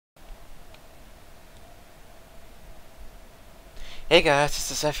Hey guys,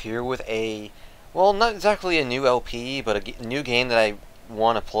 this is F here with well, not exactly a new LP, but a new game that I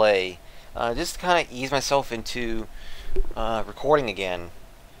want to play. Just to kind of ease myself into recording again.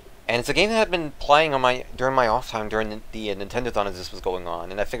 And it's a game that I've been playing on during my off time during the Nintendo-thon as this was going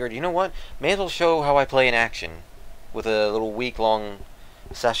on. And I figured, you know what? May as well show how I play in action with a little week-long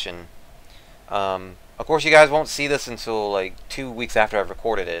session. Of course, you guys won't see this until like 2 weeks after I've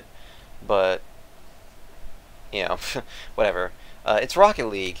recorded it, but you know, whatever. It's Rocket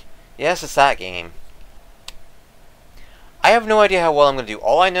League. Yes, it's that game. I have no idea how well I'm going to do.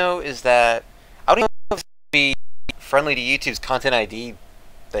 All I know is that I don't know if it's going to be friendly to YouTube's Content ID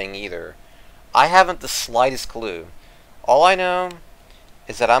thing either. I haven't the slightest clue. All I know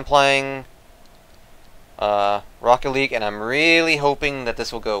is that I'm playing Rocket League, and I'm really hoping that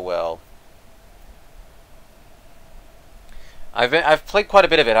this will go well. I've played quite a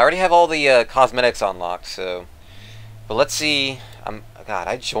bit of it. I already have all the cosmetics unlocked, so. But let's see. God,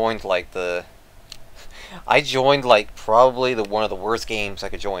 I joined like probably one of the worst games I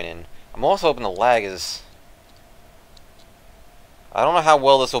could join in. I'm also hoping the lag is. I don't know how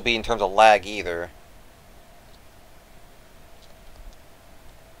well this will be in terms of lag either.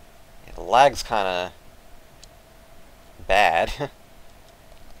 Yeah, the lag's kind of bad.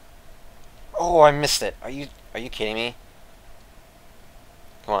 Oh, I missed it. Are you kidding me?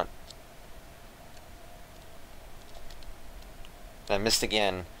 Come on. I missed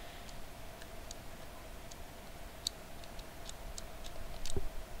again.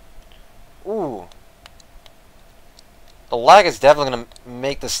 Ooh. The lag is definitely going to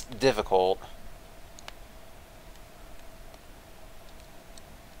make this difficult.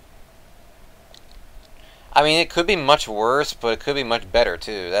 I mean, it could be much worse, but it could be much better,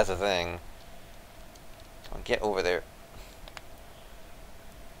 too. That's the thing. Come on, get over there.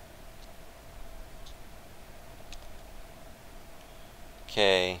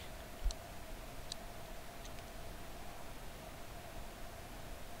 Okay.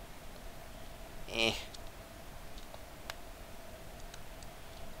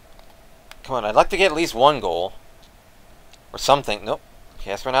 Come on, I'd like to get at least one goal. Or something. Nope.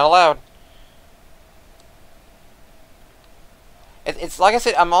 Guess we're not allowed. It's like I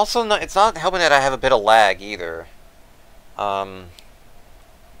said, I'm also not. It's not helping that I have a bit of lag either. And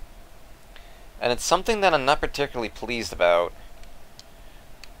it's something that I'm not particularly pleased about.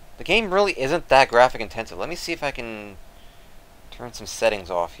 The game really isn't that graphic intensive. Let me see if I can turn some settings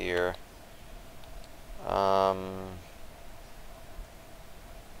off here. Oh,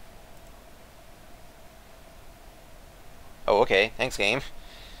 okay. Thanks, game.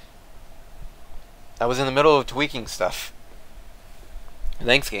 I was in the middle of tweaking stuff.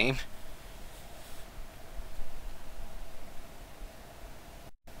 Thanks, game.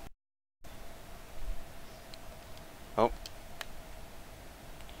 Oh.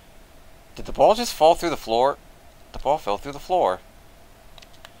 Did the ball just fall through the floor? The ball fell through the floor.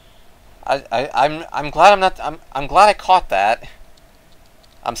 I'm glad I'm glad I caught that.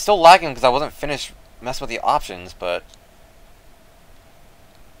 I'm still lagging because I wasn't finished messing with the options, but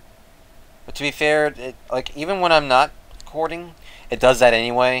to be fair, like even when I'm not recording, it does that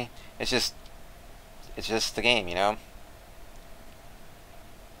anyway. It's just the game, you know.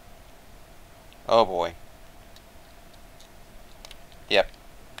 Oh boy. Yep.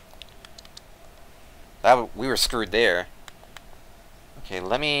 We were screwed there. Okay,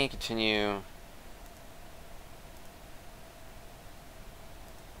 let me continue.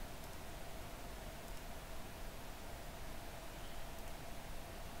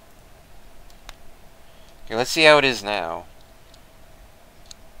 Okay, let's see how it is now.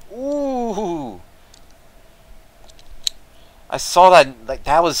 Ooh! I saw that, like,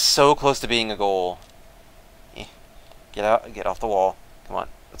 that was so close to being a goal. Get out, get off the wall. Come on,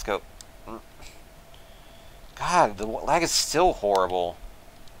 let's go. God, the lag is still horrible.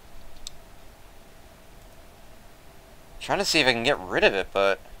 Trying to see if I can get rid of it,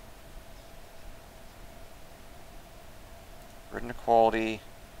 but written quality,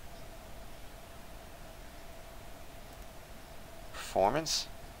 performance.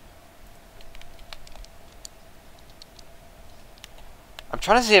 I'm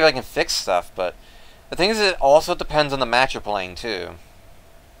trying to see if I can fix stuff, but the thing is, it also depends on the match you're playing too.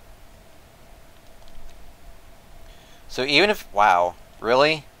 So even if, wow,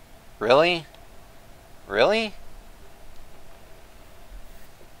 really? Really? Really?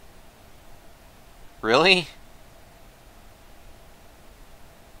 Really?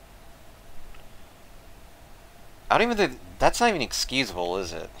 I don't even think, that's not even excusable,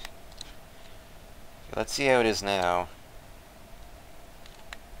 is it? Okay, let's see how it is now.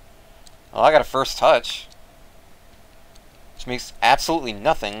 Well, I got a first touch. which makes absolutely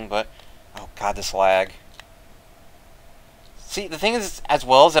nothing, but... Oh god, this lag. See, the thing is, as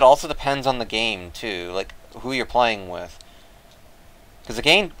well as it also depends on the game, too. Like, who you're playing with. Because the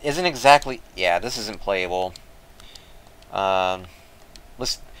game isn't exactly... Yeah, this isn't playable.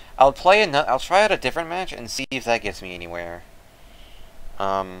 Let's... I'll try out a different match and see if that gets me anywhere.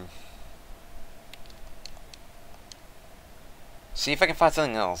 See if I can find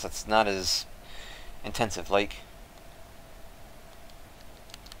something else that's not as intensive. Like...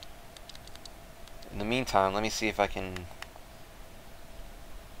 In the meantime, let me see if I can...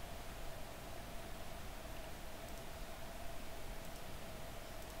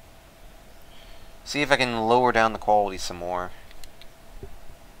 See if I can lower down the quality some more.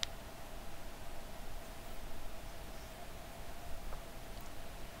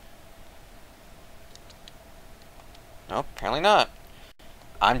 Nope, apparently not.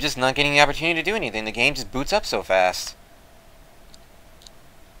 I'm just not getting the opportunity to do anything. The game just boots up so fast.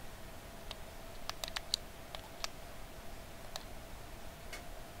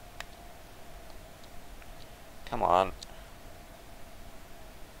 Come on.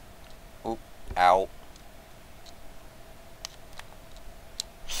 Oop. Ow.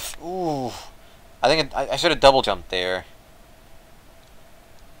 Ooh. I think I should have double jumped there.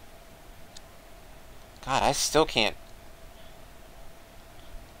 God, I still can't.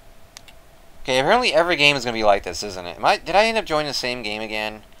 Okay, apparently every game is going to be like this, isn't it? Did I end up joining the same game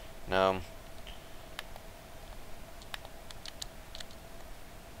again? No.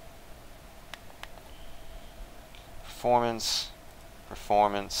 Performance.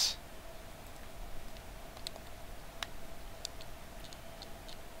 Performance.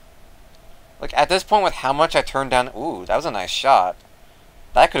 Like, at this point with how much I turned down... Ooh, that was a nice shot.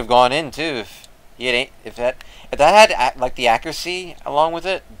 That could have gone in, too, if... If that had like the accuracy along with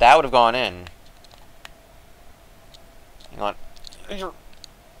it, that would have gone in. Hang on.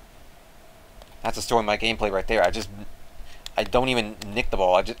 That's the story of my gameplay right there. I don't even nick the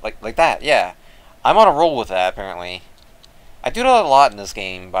ball. I just like that. Yeah, I'm on a roll with that apparently. I do that a lot in this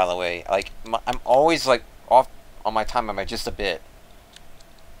game, by the way. Like I'm always like off on my time by just a bit.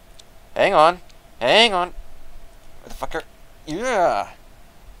 Hang on, hang on. Where the fucker? Yeah.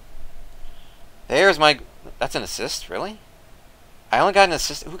 There's my... That's an assist, really? I only got an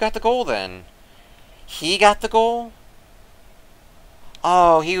assist. Who got the goal, then? He got the goal?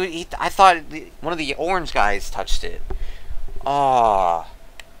 Oh, I thought one of the orange guys touched it. Oh.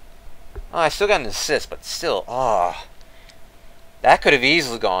 Oh, I still got an assist, but still, oh. That could have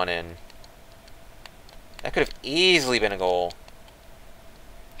easily gone in. That could have easily been a goal.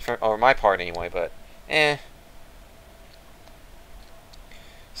 Or my part, anyway, but... Eh.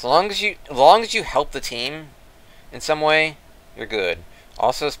 As long as you help the team in some way, you're good.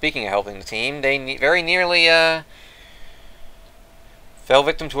 Also, speaking of helping the team, they very nearly fell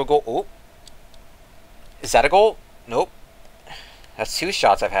victim to a goal. Oh, is that a goal? Nope. That's 2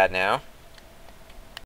 shots I've had now.